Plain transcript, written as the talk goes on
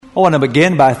I want to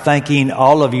begin by thanking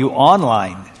all of you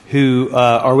online who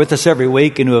are with us every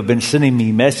week and who have been sending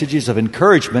me messages of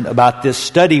encouragement about this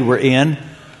study we're in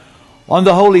on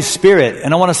the Holy Spirit.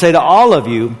 And I want to say to all of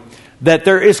you that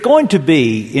there is going to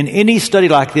be, in any study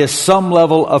like this, some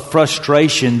level of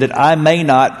frustration that I may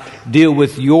not deal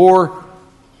with your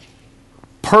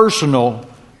personal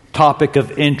topic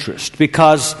of interest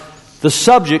because the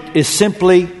subject is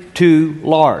simply too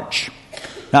large.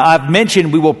 Now, I've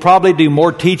mentioned we will probably do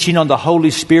more teaching on the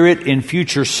Holy Spirit in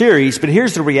future series, but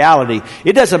here's the reality.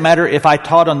 It doesn't matter if I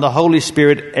taught on the Holy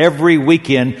Spirit every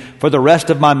weekend for the rest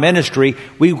of my ministry.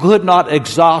 We could not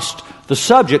exhaust the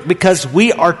subject because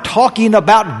we are talking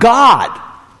about God.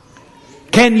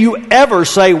 Can you ever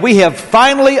say we have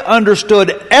finally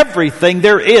understood everything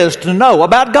there is to know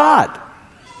about God?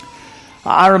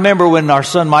 I remember when our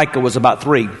son Michael was about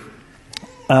 3.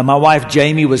 My wife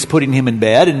Jamie was putting him in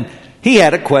bed, and he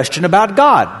had a question about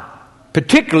God,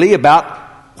 particularly about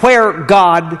where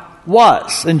God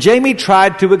was. And Jamie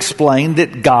tried to explain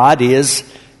that God is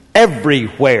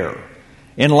everywhere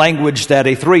in language that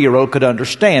a 3-year-old could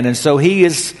understand. And so he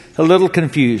is a little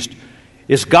confused.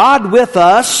 Is God with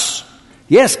us?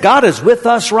 Yes, God is with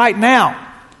us right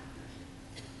now.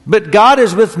 But God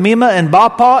is with Mima and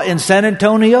Bapa in San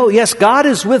Antonio? Yes, God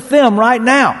is with them right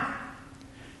now.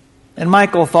 And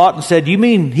Michael thought and said, you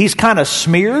mean he's kind of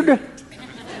smeared?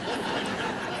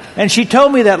 And she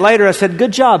told me that later. I said,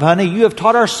 good job, honey. You have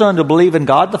taught our son to believe in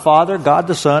God the Father, God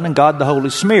the Son, and God the Holy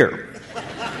Smear.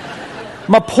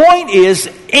 My point is,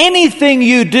 anything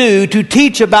you do to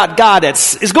teach about God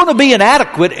is going to be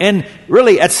inadequate and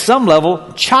really at some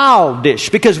level childish,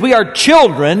 because we are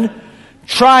children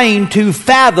trying to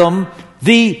fathom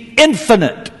the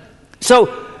infinite.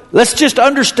 So let's just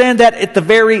understand that at the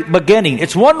very beginning.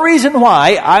 It's one reason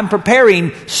why I'm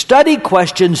preparing study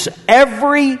questions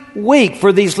every week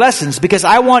for these lessons, because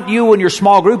I want you and your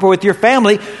small group or with your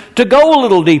family to go a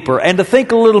little deeper and to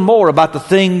think a little more about the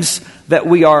things that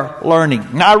we are learning.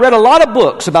 Now, I read a lot of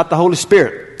books about the Holy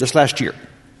Spirit this last year.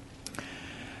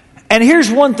 And here's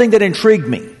one thing that intrigued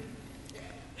me.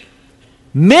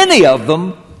 Many of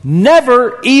them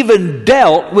never even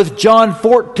dealt with John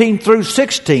 14 through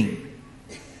 16.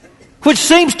 Which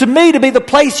seems to me to be the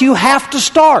place you have to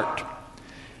start.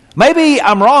 Maybe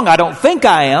I'm wrong. I don't think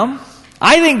I am.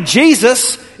 I think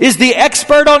Jesus is the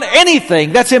expert on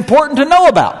anything that's important to know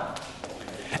about.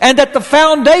 And that the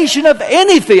foundation of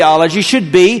any theology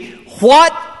should be,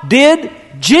 what did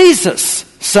Jesus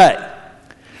say?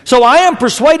 So I am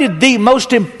persuaded the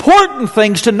most important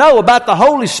things to know about the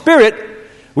Holy Spirit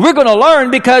we're going to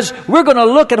learn, because we're going to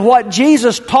look at what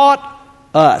Jesus taught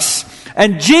us.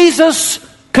 And Jesus'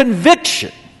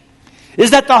 conviction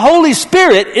is that the Holy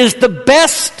Spirit is the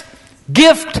best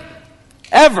gift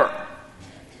ever.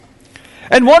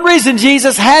 And one reason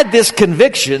Jesus had this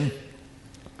conviction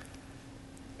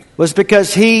was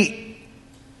because he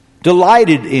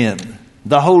delighted in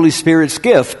the Holy Spirit's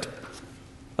gift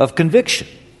of conviction.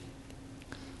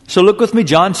 So look with me,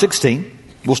 John 16.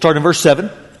 We'll start in verse 7.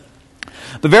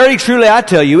 But very truly I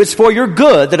tell you, it's for your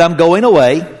good that I'm going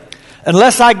away.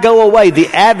 Unless I go away, the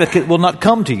advocate will not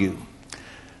come to you.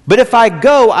 But if I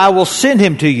go, I will send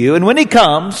him to you. And when he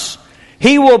comes,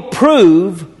 he will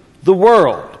prove the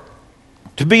world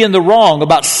to be in the wrong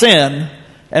about sin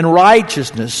and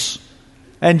righteousness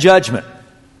and judgment.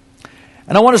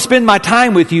 And I want to spend my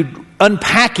time with you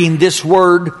unpacking this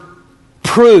word,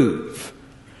 prove.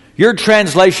 Your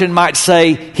translation might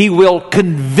say, he will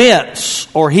convince,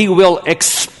 or he will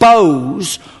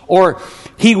expose, or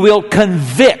he will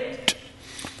convict.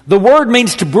 The word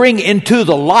means to bring into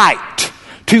the light,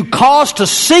 to cause to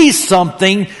see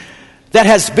something that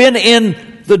has been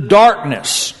in the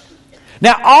darkness.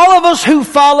 Now, all of us who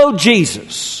follow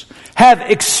Jesus have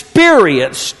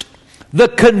experienced the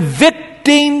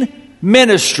convicting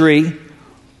ministry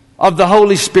of the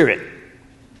Holy Spirit.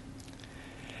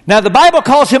 Now, the Bible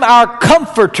calls him our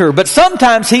comforter, but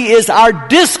sometimes he is our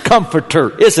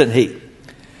discomforter, isn't he?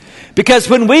 Because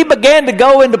when we begin to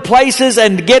go into places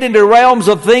and get into realms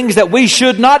of things that we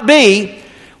should not be,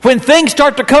 when things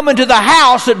start to come into the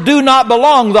house that do not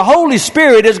belong, the Holy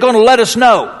Spirit is going to let us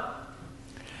know.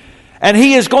 And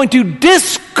he is going to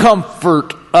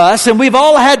discomfort us, and we've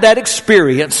all had that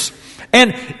experience.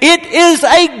 And it is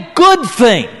a good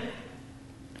thing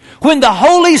when the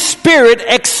Holy Spirit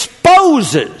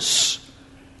exposes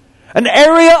an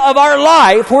area of our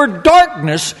life where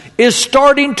darkness is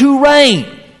starting to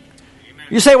reign.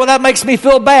 You say, well, that makes me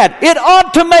feel bad. It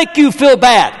ought to make you feel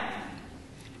bad.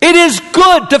 It is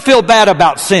good to feel bad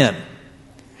about sin.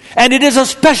 And it is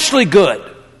especially good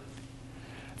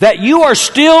that you are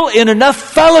still in enough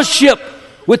fellowship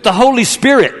with the Holy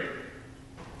Spirit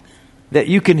that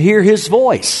you can hear His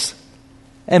voice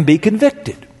and be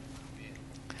convicted.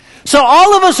 So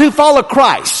all of us who follow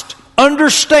Christ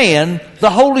understand the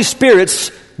Holy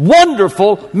Spirit's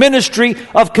wonderful ministry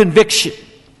of conviction.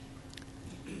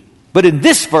 But in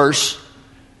this verse,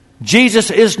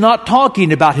 Jesus is not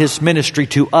talking about His ministry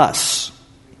to us.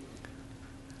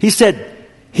 He said,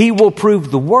 He will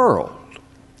prove the world.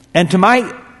 And to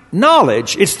my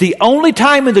knowledge, it's the only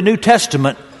time in the New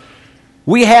Testament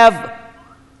we have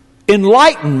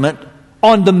enlightenment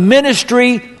on the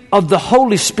ministry of the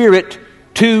Holy Spirit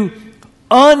to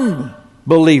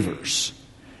unbelievers.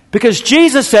 Because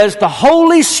Jesus says the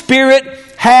Holy Spirit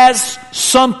has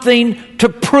something to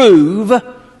prove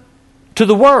to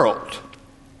the world.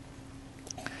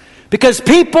 Because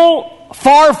people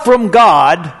far from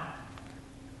God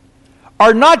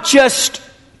are not just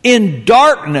in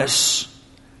darkness,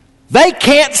 they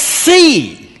can't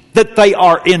see that they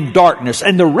are in darkness.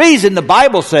 And the reason the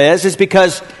Bible says is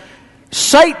because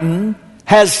Satan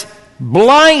has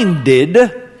blinded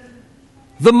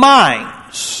the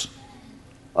minds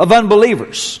of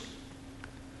unbelievers.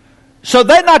 So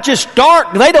they're not just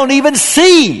dark, they don't even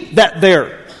see that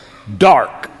they're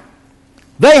dark.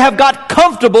 They have got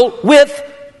comfortable with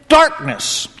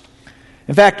darkness.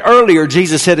 In fact, earlier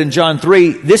Jesus said in John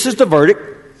 3, this is the verdict.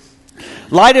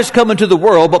 Light has come into the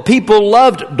world, but people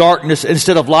loved darkness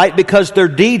instead of light because their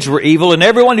deeds were evil, and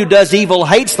everyone who does evil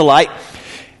hates the light.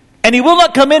 And he will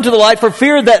not come into the light for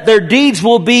fear that their deeds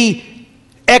will be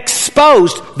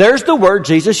exposed. There's the word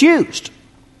Jesus used.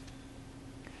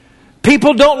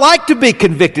 People don't like to be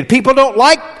convicted. People don't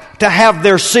like to have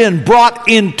their sin brought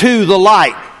into the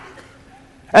light.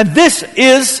 And this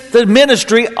is the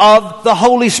ministry of the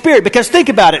Holy Spirit. Because think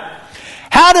about it.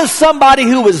 How does somebody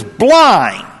who is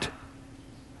blind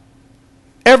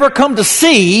ever come to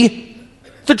see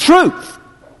the truth?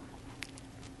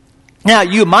 Now,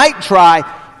 you might try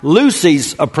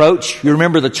Lucy's approach. You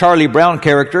remember the Charlie Brown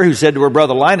character who said to her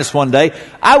brother Linus one day,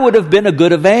 I would have been a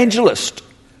good evangelist.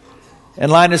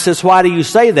 And Linus says, why do you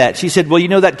say that? She said, well, you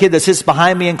know that kid that sits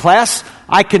behind me in class?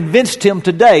 I convinced him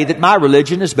today that my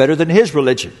religion is better than his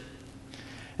religion.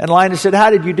 And Linus said, how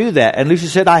did you do that? And Lucy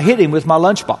said, I hit him with my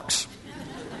lunchbox.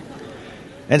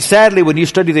 And sadly, when you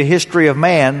study the history of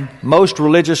man, most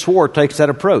religious war takes that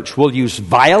approach. We'll use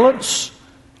violence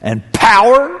and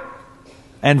power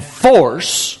and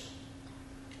force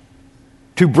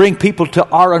to bring people to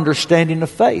our understanding of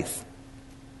faith.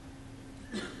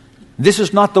 This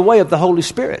is not the way of the Holy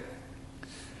Spirit.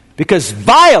 Because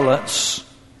violence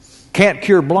can't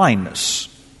cure blindness.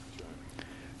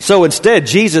 So instead,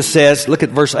 Jesus says, look at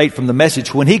verse 8 from the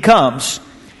Message, when He comes,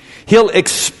 He'll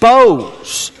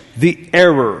expose the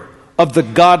error of the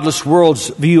godless world's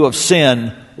view of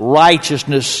sin,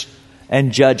 righteousness,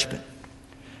 and judgment.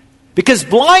 Because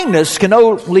blindness can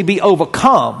only be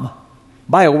overcome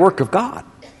by a work of God.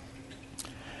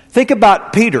 Think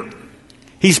about Peter.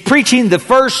 He's preaching the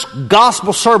first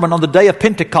gospel sermon on the day of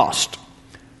Pentecost.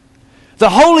 The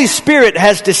Holy Spirit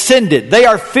has descended. They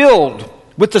are filled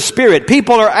with the Spirit.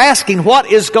 People are asking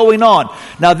what is going on.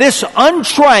 Now this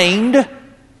untrained,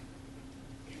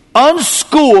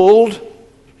 unschooled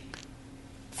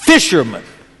fisherman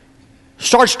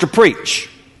starts to preach.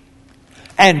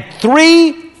 And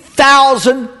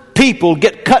 3,000 people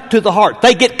get cut to the heart.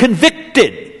 They get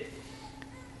convicted.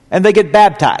 And they get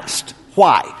baptized.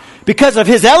 Why? Because of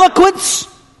his eloquence?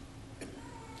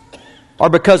 Or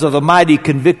because of the mighty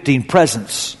convicting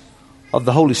presence of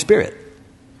the Holy Spirit?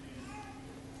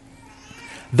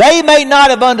 They may not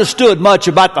have understood much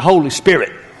about the Holy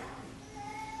Spirit,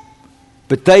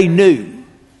 but they knew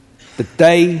that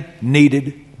they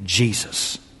needed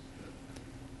Jesus.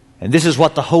 And this is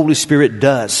what the Holy Spirit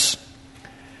does.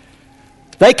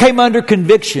 They came under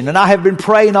conviction, and I have been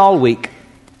praying all week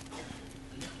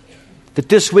that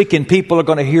this weekend people are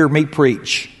going to hear me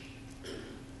preach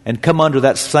and come under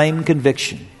that same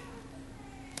conviction.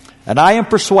 And I am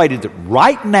persuaded that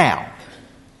right now,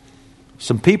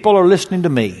 some people are listening to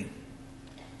me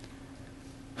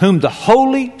whom the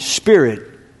Holy Spirit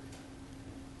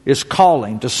is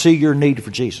calling to see your need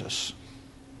for Jesus.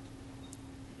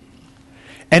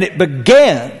 And it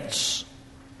begins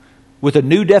with a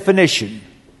new definition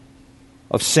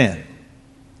of sin.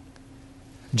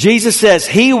 Jesus says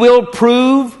He will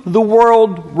prove the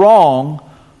world wrong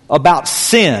about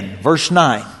sin, verse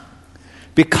 9,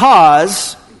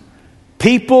 because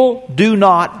people do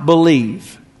not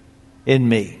believe in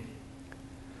me.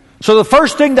 So the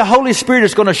first thing the Holy Spirit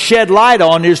is going to shed light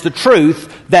on is the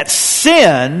truth that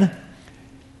sin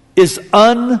is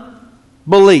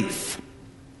unbelief.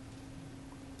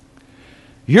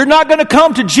 You're not going to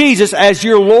come to Jesus as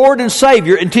your Lord and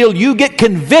Savior until you get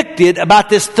convicted about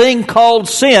this thing called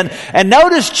sin. And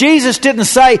notice Jesus didn't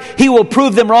say He will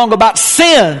prove them wrong about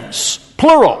sins,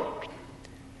 plural.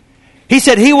 He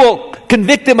said He will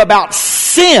convict them about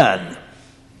sin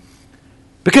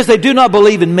because they do not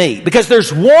believe in me. Because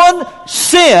there's one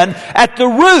sin at the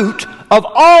root of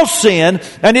all sin,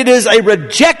 and it is a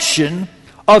rejection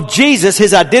of Jesus,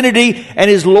 His identity, and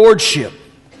His lordship.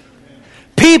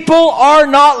 People are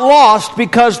not lost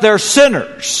because they're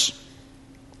sinners.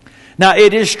 Now,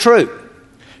 it is true.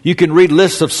 You can read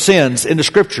lists of sins in the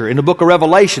Scripture. In the book of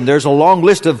Revelation, there's a long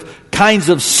list of kinds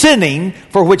of sinning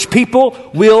for which people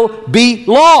will be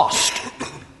lost.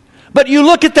 But you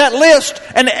look at that list,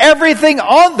 and everything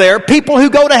on there, people who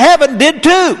go to heaven did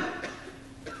too.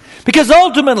 Because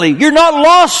ultimately, you're not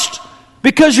lost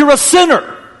because you're a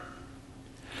sinner.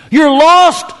 You're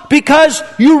lost because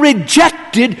you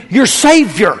rejected your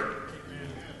Savior.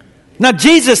 Now,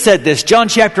 Jesus said this, John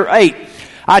chapter 8.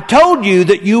 I told you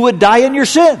that you would die in your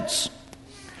sins.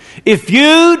 If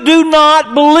you do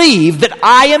not believe that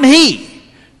I am He,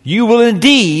 you will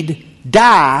indeed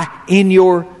die in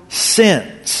your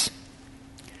sins.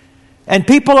 And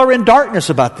people are in darkness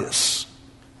about this.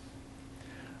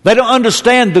 They don't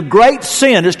understand the great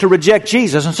sin is to reject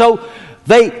Jesus. And so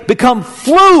they become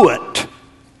fluent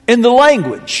in the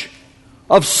language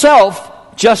of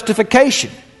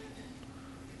self-justification.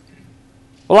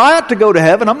 Well, I have to go to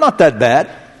heaven. I'm not that bad.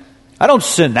 I don't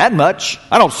sin that much.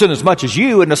 I don't sin as much as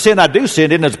you, and the sin I do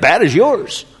sin isn't as bad as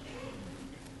yours.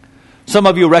 Some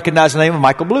of you recognize the name of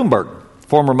Michael Bloomberg,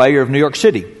 former mayor of New York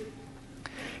City.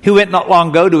 He went not long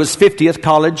ago to his 50th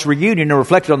college reunion and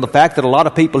reflected on the fact that a lot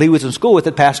of people he was in school with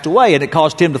had passed away, and it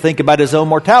caused him to think about his own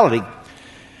mortality.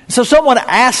 So someone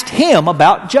asked him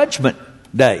about Judgment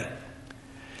Day.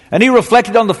 And he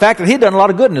reflected on the fact that he had done a lot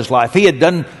of good in his life. He had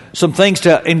done some things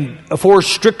to enforce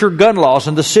stricter gun laws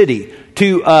in the city,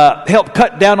 to help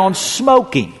cut down on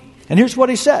smoking. And here's what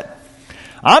he said.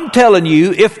 I'm telling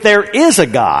you, if there is a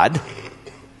God,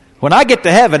 when I get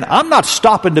to heaven, I'm not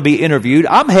stopping to be interviewed.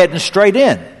 I'm heading straight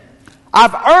in.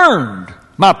 I've earned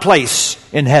my place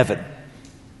in heaven.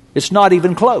 It's not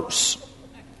even close.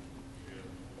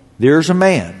 There's a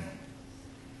man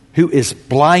who is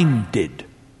blinded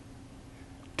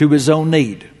to his own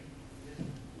need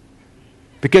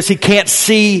because he can't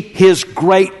see his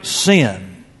great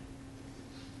sin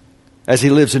as he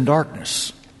lives in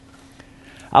darkness.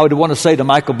 I would want to say to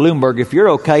Michael Bloomberg, if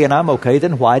you're okay and I'm okay,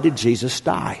 then why did Jesus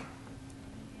die?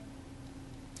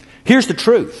 Here's the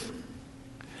truth.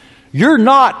 You're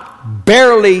not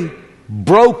barely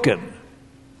broken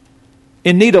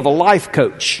in need of a life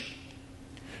coach.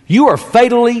 You are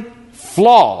fatally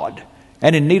flawed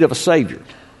and in need of a Savior.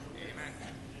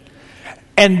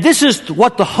 And this is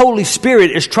what the Holy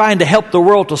Spirit is trying to help the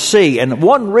world to see. And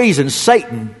one reason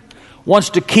Satan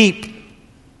wants to keep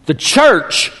the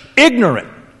church ignorant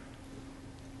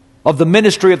of the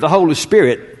ministry of the Holy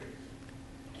Spirit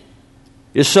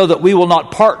is so that we will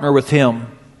not partner with him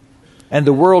and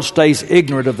the world stays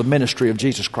ignorant of the ministry of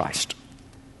Jesus Christ.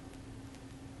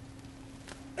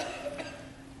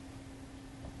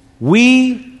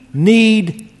 We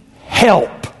need help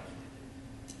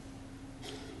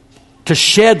to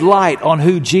shed light on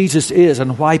who Jesus is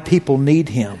and why people need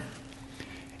him.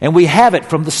 And we have it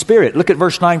from the Spirit. Look at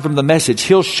verse 9 from the Message.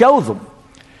 He'll show them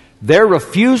their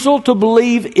refusal to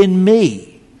believe in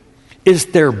me is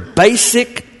their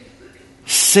basic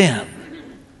sin.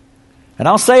 And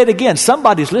I'll say it again.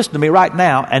 Somebody's listening to me right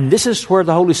now, and this is where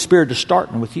the Holy Spirit is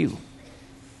starting with you.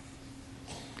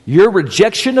 Your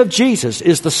rejection of Jesus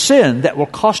is the sin that will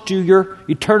cost you your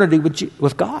eternity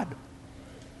with God.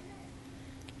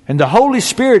 And the Holy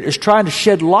Spirit is trying to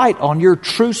shed light on your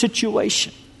true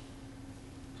situation.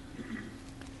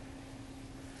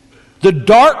 The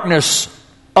darkness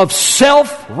of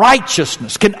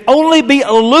self-righteousness can only be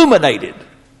illuminated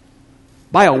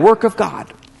by a work of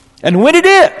God. And when it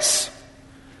is,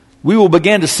 we will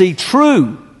begin to see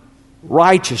true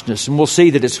righteousness, and we'll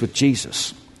see that it's with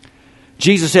Jesus.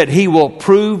 Jesus said he will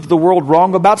prove the world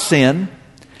wrong about sin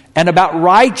and about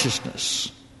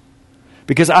righteousness,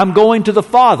 because I'm going to the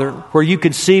Father where you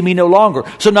can see me no longer.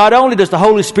 So not only does the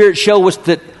Holy Spirit show us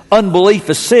that unbelief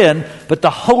is sin, but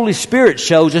the Holy Spirit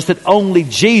shows us that only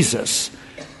Jesus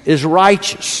is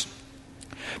righteous.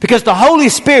 Because the Holy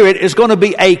Spirit is going to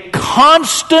be a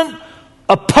constant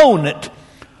opponent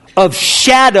of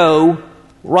shadow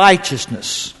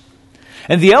righteousness.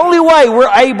 And the only way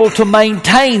we're able to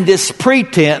maintain this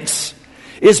pretense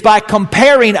is by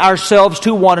comparing ourselves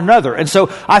to one another. And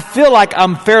so I feel like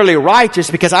I'm fairly righteous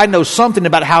because I know something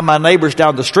about how my neighbors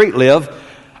down the street live.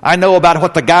 I know about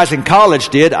what the guys in college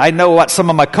did. I know what some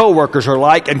of my coworkers are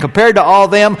like. And compared to all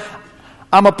them,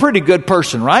 I'm a pretty good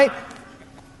person, right?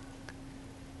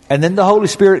 And then the Holy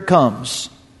Spirit comes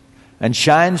and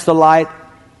shines the light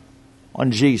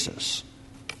on Jesus.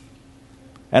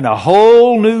 And a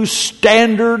whole new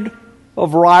standard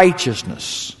of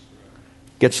righteousness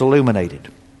gets illuminated.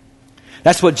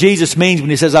 That's what Jesus means when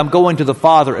he says, I'm going to the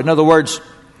Father. In other words,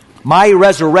 my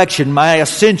resurrection, my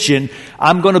ascension,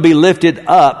 I'm going to be lifted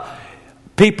up.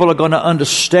 People are going to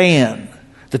understand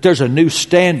that there's a new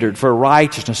standard for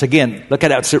righteousness. Again, look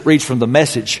at how it reads from the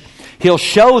Message. He'll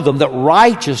show them that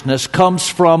righteousness comes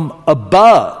from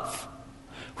above,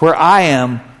 where I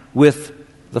am with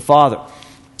the Father.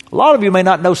 A lot of you may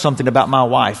not know something about my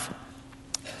wife.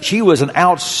 She was an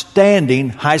outstanding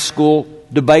high school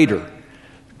debater.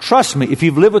 Trust me, if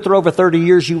you've lived with her over 30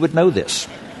 years, you would know this.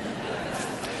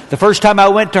 The first time I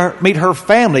went to meet her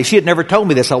family, she had never told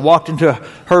me this. I walked into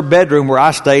her bedroom where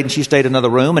I stayed, and she stayed in another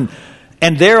room.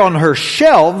 And there on her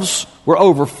shelves were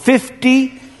over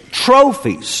 50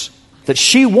 trophies that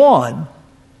she won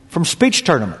from speech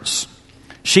tournaments.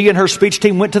 She and her speech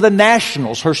team went to the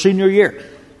Nationals her senior year.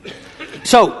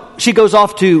 So she goes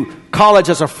off to college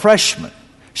as a freshman.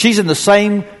 She's in the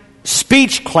same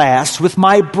speech class with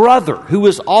my brother, who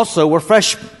is also a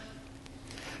freshman.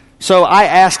 So I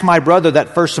asked my brother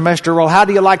that first semester, well, how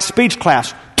do you like speech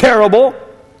class? Terrible.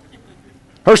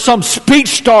 There's some speech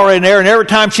star in there, and every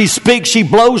time she speaks, she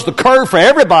blows the curve for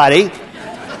everybody.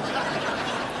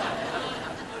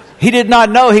 He did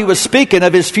not know he was speaking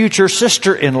of his future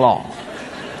sister-in-law.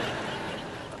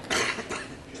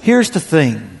 Here's the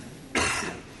thing.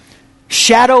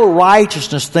 Shadow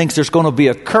righteousness thinks there's going to be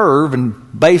a curve,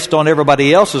 and based on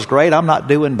everybody else's grade, I'm not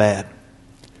doing bad.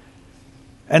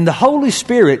 And the Holy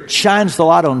Spirit shines the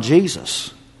light on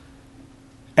Jesus.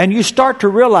 And you start to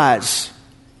realize,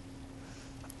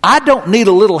 I don't need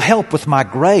a little help with my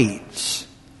grades.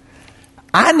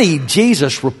 I need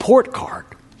Jesus' report card.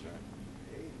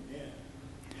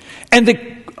 And the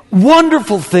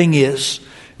wonderful thing is,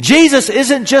 Jesus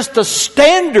isn't just the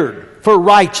standard for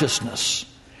righteousness.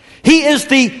 He is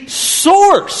the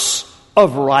source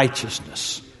of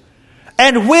righteousness.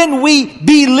 And when we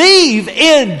believe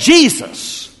in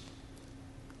Jesus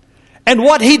and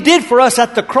what He did for us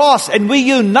at the cross, and we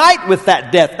unite with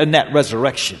that death and that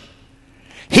resurrection,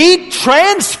 He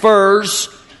transfers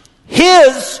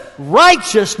His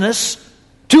righteousness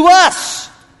to us.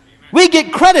 We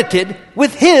get credited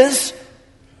with His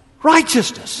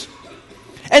righteousness.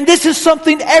 And this is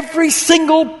something every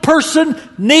single person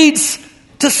needs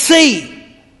to see.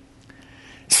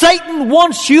 Satan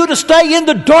wants you to stay in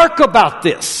the dark about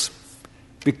this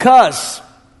because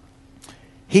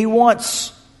he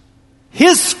wants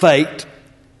his fate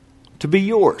to be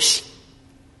yours.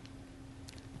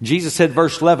 Jesus said,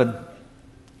 verse 11,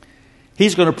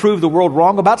 He's going to prove the world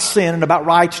wrong about sin and about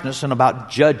righteousness and about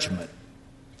judgment.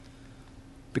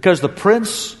 Because the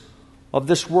prince of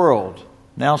this world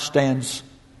now stands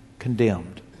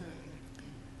condemned.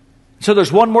 So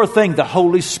there's one more thing the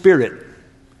Holy Spirit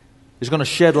is going to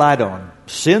shed light on.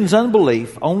 Sin's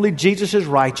unbelief, only Jesus is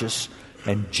righteous,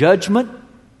 and judgment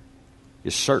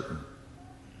is certain.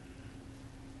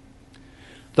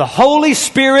 The Holy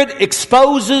Spirit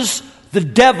exposes the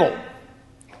devil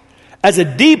as a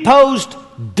deposed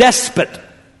despot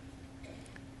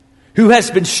who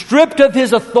has been stripped of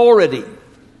his authority.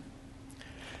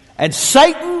 And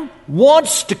Satan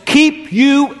wants to keep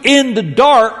you in the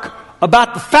dark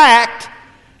about the fact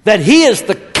that he is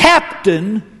the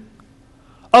captain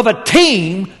of a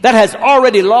team that has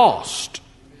already lost.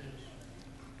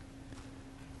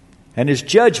 And his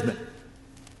judgment,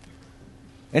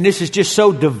 and this is just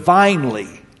so divinely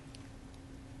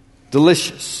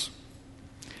delicious,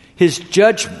 his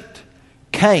judgment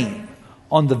came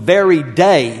on the very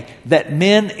day that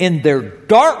men in their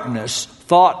darkness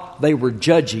thought they were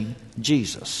judging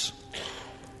Jesus.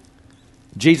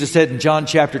 Jesus said in John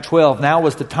chapter 12, now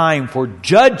is the time for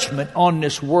judgment on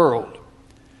this world.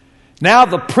 Now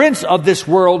the prince of this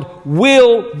world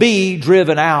will be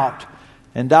driven out,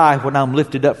 and I, when I'm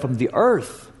lifted up from the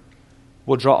earth,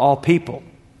 will draw all people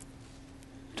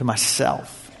to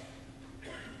myself.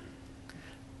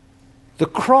 The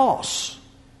cross,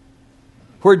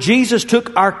 where Jesus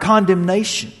took our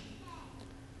condemnation,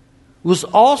 was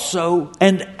also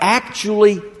and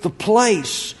actually the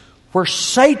place where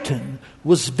Satan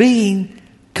was being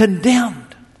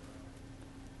condemned.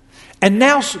 And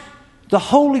now the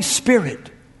Holy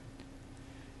Spirit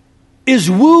is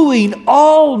wooing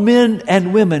all men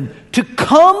and women to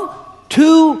come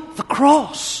to the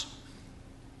cross,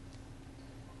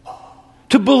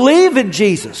 to believe in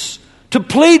Jesus, to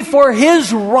plead for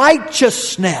His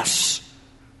righteousness,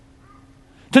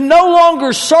 to no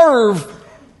longer serve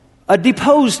a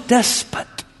deposed despot.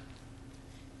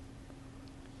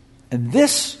 And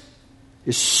this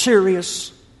is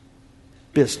serious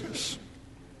business.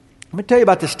 Let me tell you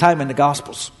about this time in the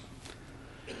Gospels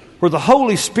where the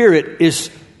Holy Spirit is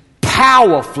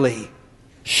powerfully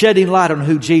shedding light on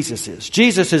who Jesus is.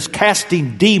 Jesus is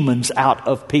casting demons out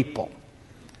of people.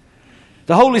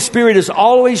 The Holy Spirit is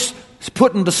always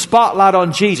putting the spotlight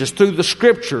on Jesus through the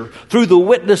Scripture, through the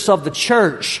witness of the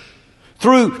church,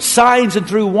 through signs and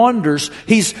through wonders.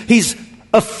 He's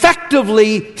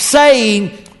effectively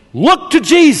saying, look to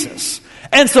Jesus.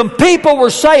 And some people were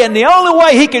saying the only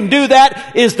way He can do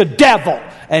that is the devil.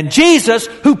 And Jesus,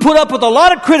 who put up with a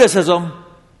lot of criticism,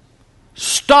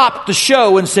 stopped the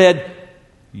show and said,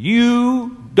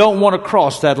 you don't want to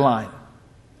cross that line.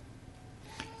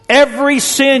 Every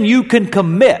sin you can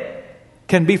commit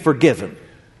can be forgiven.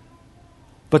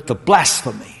 But the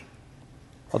blasphemy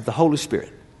of the Holy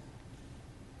Spirit.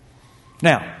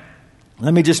 Now,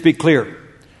 let me just be clear.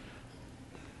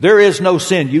 There is no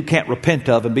sin you can't repent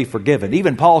of and be forgiven.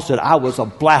 Even Paul said, I was a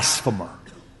blasphemer.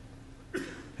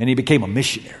 And he became a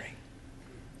missionary.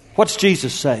 What's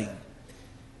Jesus saying?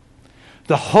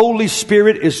 The Holy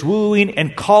Spirit is wooing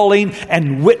and calling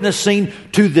and witnessing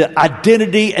to the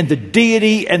identity and the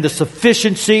deity and the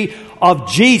sufficiency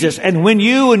of Jesus. And when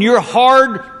you in your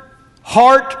hard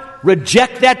heart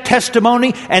reject that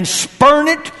testimony and spurn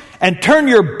it, and turn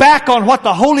your back on what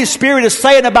the Holy Spirit is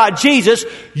saying about Jesus,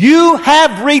 you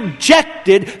have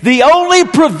rejected the only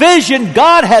provision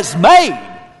God has made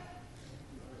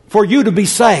for you to be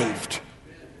saved.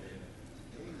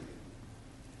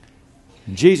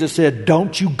 And Jesus said,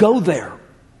 don't you go there.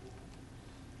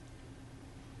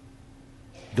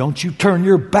 Don't you turn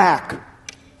your back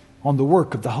on the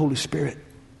work of the Holy Spirit.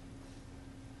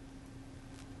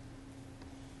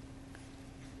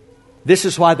 This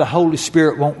is why the Holy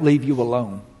Spirit won't leave you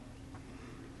alone.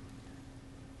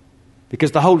 Because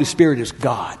the Holy Spirit is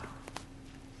God.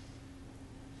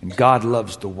 And God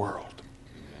loves the world.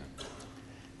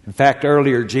 In fact,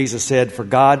 earlier Jesus said, for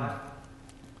God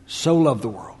so loved the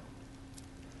world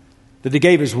that He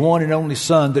gave His one and only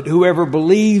Son, that whoever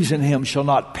believes in Him shall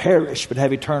not perish but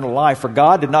have eternal life. For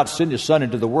God did not send His Son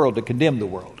into the world to condemn the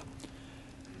world,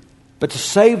 but to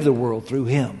save the world through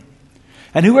Him.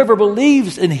 And whoever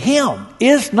believes in Him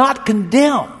is not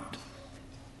condemned.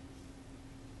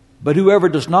 But whoever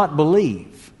does not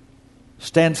believe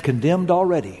stands condemned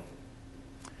already,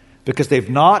 because they've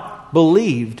not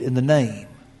believed in the name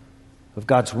of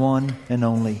God's one and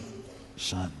only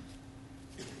Son.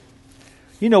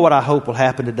 You know what I hope will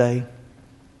happen today?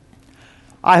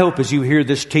 I hope as you hear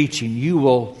this teaching, you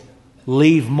will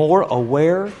leave more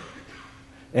aware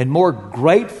and more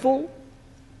grateful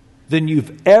than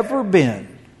you've ever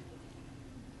been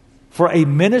for a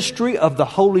ministry of the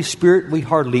Holy Spirit we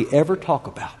hardly ever talk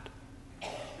about.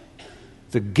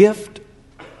 The gift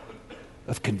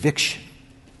of conviction.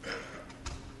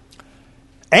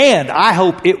 And I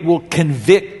hope it will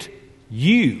convict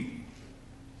you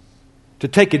to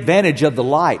take advantage of the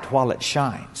light while it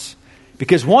shines.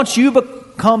 Because once you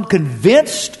become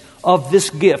convinced of this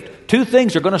gift, two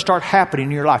things are going to start happening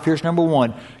in your life. Here's number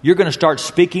one. You're going to start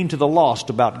speaking to the lost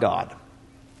about God.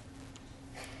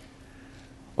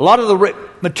 A lot of the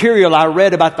material I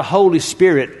read about the Holy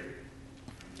Spirit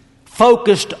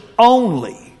focused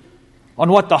only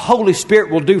on what the Holy Spirit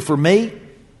will do for me.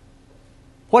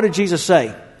 What did Jesus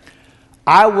say?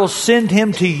 I will send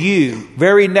Him to you.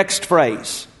 Very next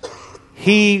phrase.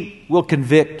 He will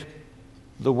convict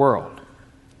the world.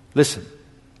 Listen.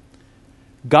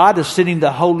 God is sending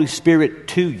the Holy Spirit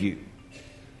to you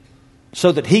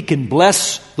so that He can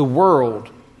bless the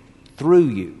world through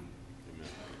you.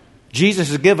 Jesus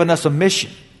has given us a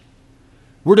mission.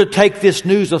 We're to take this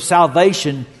news of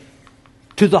salvation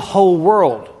to the whole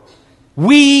world.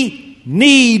 We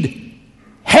need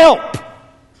help.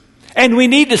 And we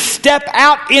need to step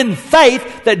out in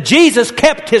faith that Jesus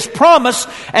kept His promise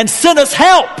and sent us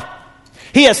help.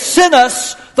 He has sent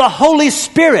us the Holy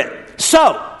Spirit.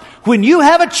 So, when you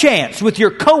have a chance with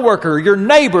your coworker, your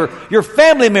neighbor, your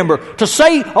family member to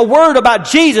say a word about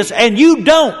Jesus and you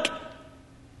don't,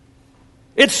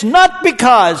 it's not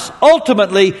because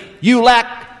ultimately you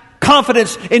lack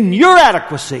confidence in your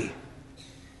adequacy.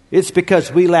 It's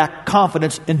because we lack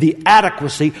confidence in the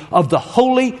adequacy of the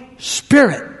Holy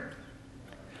Spirit.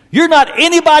 You're not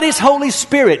anybody's Holy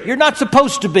Spirit. You're not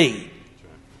supposed to be.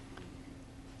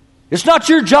 It's not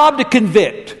your job to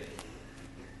convict.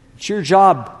 It's your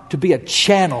job to be a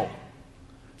channel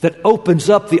that opens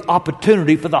up the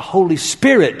opportunity for the Holy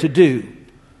Spirit to do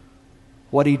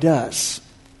what He does.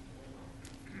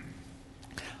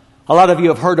 A lot of you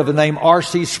have heard of the name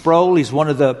R.C. Sproul. He's one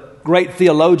of the great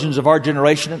theologians of our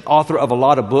generation and author of a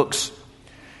lot of books.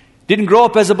 Didn't grow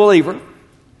up as a believer.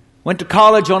 Went to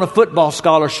college on a football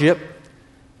scholarship.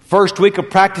 First week of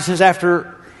practices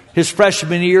after his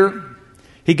freshman year,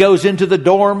 he goes into the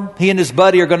dorm. He and his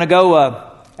buddy are going to go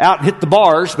out and hit the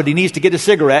bars, but he needs to get his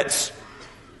cigarettes.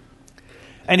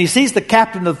 And he sees the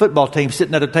captain of the football team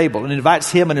sitting at a table and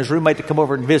invites him and his roommate to come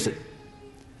over and visit.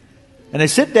 And they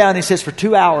sit down, he says, for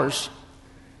 2 hours,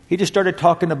 he just started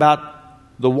talking about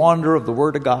the wonder of the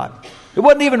Word of God. It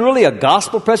wasn't even really a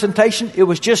gospel presentation. It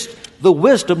was just the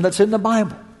wisdom that's in the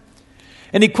Bible.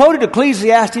 And he quoted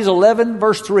Ecclesiastes 11,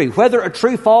 verse 3. Whether a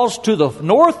tree falls to the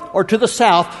north or to the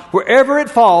south, wherever it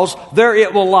falls, there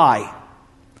it will lie.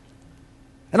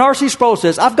 And R.C. Sproul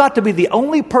says, I've got to be the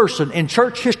only person in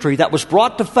church history that was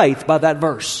brought to faith by that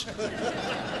verse.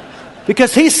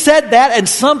 Because he said that and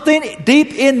something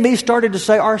deep in me started to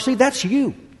say, R.C., that's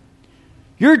you.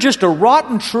 You're just a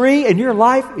rotten tree and your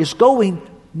life is going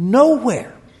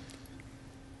nowhere.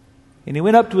 And he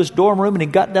went up to his dorm room and he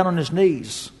got down on his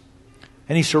knees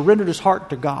and he surrendered his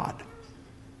heart to God.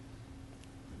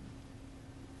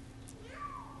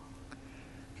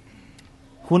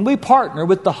 When we partner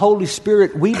with the Holy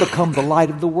Spirit, we become the light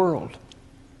of the world.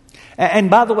 And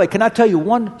by the way, can I tell you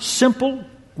one simple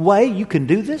way you can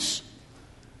do this?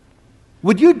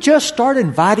 Would you just start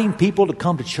inviting people to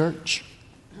come to church?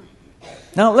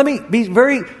 Now, let me be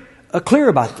very clear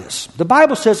about this. The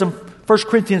Bible says in 1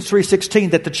 Corinthians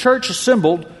 3:16 that the church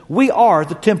assembled, we are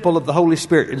the temple of the Holy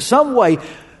Spirit. In some way,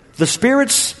 the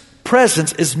Spirit's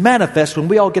presence is manifest when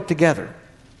we all get together.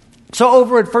 So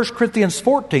over in 1 Corinthians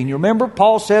 14, you remember,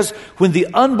 Paul says, when the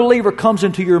unbeliever comes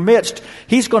into your midst,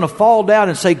 he's going to fall down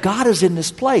and say, God is in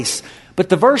this place. But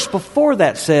the verse before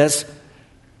that says,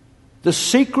 the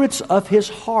secrets of his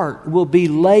heart will be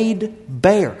laid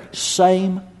bare.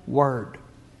 Same word.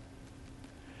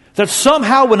 That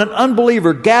somehow when an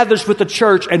unbeliever gathers with the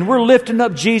church and we're lifting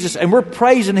up Jesus and we're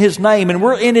praising His name and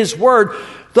we're in His Word,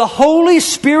 the Holy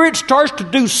Spirit starts to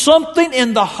do something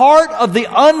in the heart of the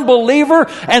unbeliever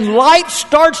and light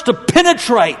starts to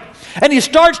penetrate. And he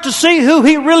starts to see who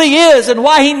he really is and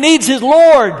why he needs his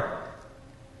Lord.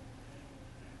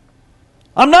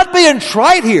 I'm not being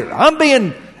trite here. I'm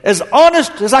being as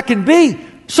honest as I can be.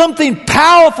 Something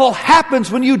powerful happens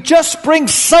when you just bring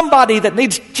somebody that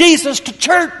needs Jesus to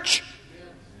church.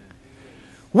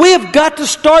 We have got to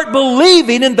start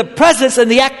believing in the presence and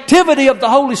the activity of the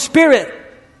Holy Spirit.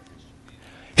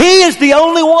 He is the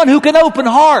only one who can open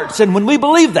hearts. And when we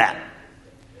believe that,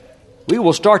 we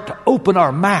will start to open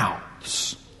our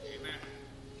mouths.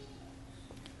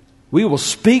 We will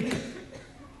speak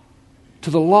to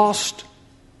the lost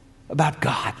about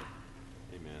God.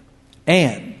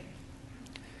 And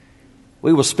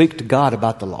we will speak to God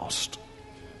about the lost.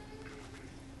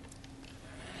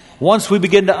 Once we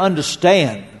begin to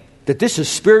understand that this is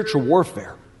spiritual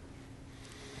warfare,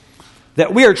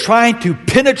 that we are trying to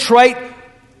penetrate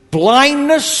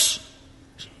blindness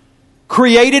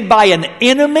created by an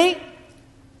enemy,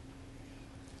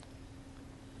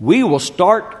 we will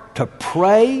start to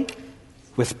pray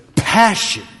with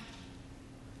passion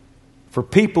for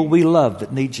people we love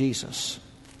that need Jesus.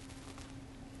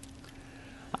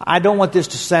 I don't want this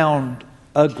to sound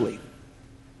ugly.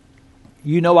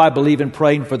 You know I believe in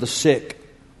praying for the sick.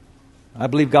 I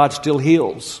believe God still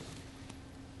heals.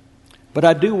 But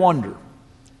I do wonder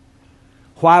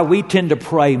why we tend to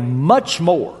pray much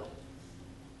more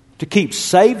to keep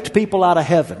saved people out of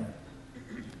heaven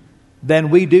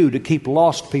than we do to keep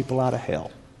lost people out of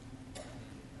hell.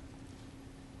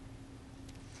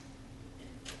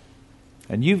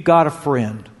 And you've got a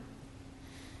friend.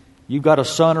 You've got a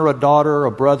son or a daughter or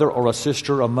a brother or a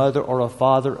sister, a mother or a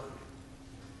father,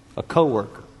 a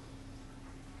coworker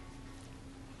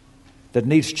that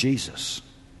needs Jesus.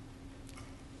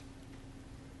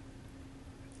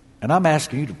 And I'm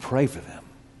asking you to pray for them.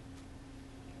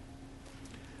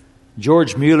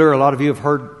 George Mueller, a lot of you have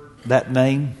heard that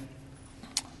name.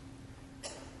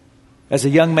 As a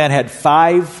young man, had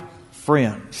 5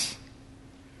 friends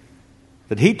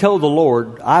that he told the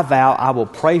Lord, I vow I will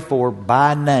pray for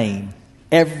by name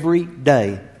every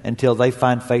day until they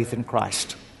find faith in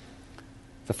Christ.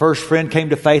 The first friend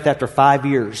came to faith after 5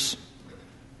 years.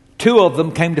 2 of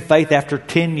them came to faith after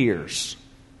 10 years.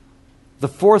 The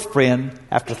 4th friend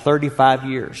after 35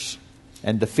 years.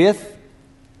 And the 5th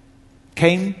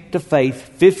came to faith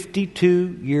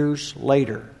 52 years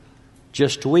later,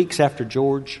 just weeks after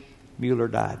George Mueller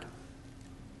died.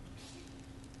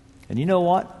 And you know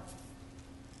what?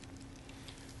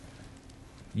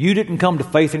 You didn't come to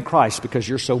faith in Christ because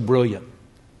you're so brilliant.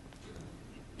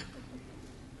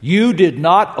 You did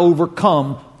not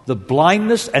overcome the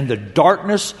blindness and the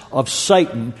darkness of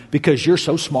Satan because you're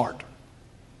so smart.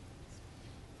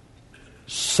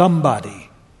 Somebody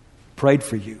prayed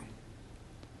for you.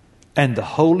 And the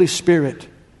Holy Spirit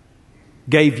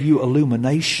gave you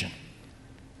illumination.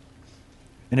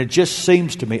 And it just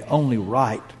seems to me only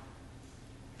right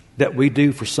that we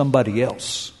do for somebody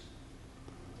else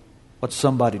what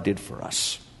somebody did for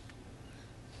us.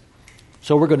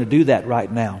 So we're going to do that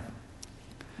right now.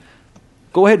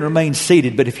 Go ahead and remain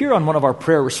seated, but if you're on one of our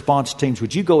prayer response teams,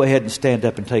 would you go ahead and stand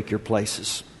up and take your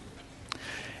places?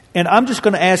 And I'm just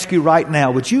going to ask you right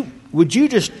now, would you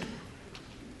just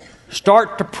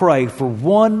start to pray for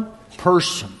one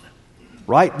person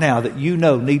right now that you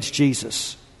know needs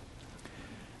Jesus?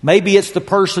 Maybe it's the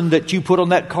person that you put on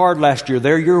that card last year.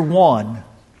 They're your one,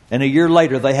 and a year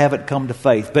later they haven't come to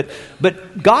faith.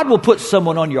 But God will put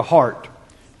someone on your heart.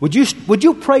 Would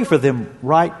you pray for them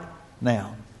right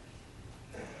now?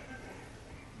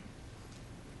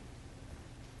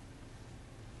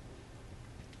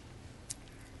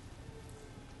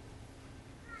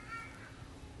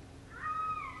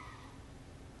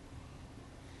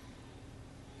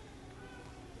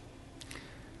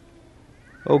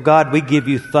 Oh God, we give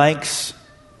you thanks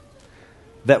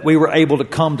that we were able to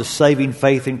come to saving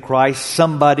faith in Christ.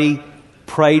 Somebody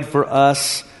prayed for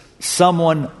us.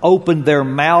 Someone opened their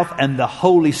mouth and the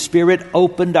Holy Spirit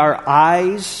opened our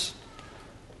eyes.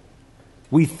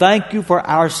 We thank you for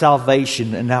our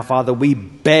salvation. And now, Father, we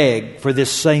beg for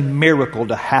this same miracle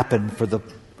to happen for the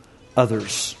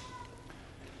others.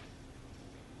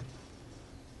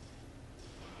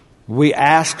 We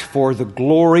ask for the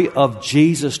glory of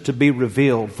Jesus to be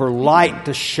revealed, for light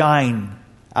to shine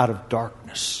out of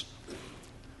darkness.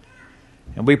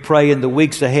 And we pray in the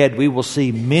weeks ahead we will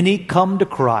see many come to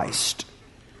Christ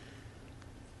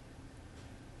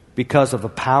because of a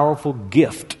powerful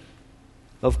gift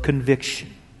of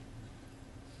conviction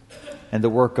and the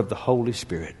work of the Holy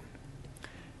Spirit.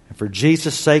 And for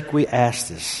Jesus' sake we ask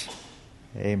this.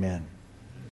 Amen.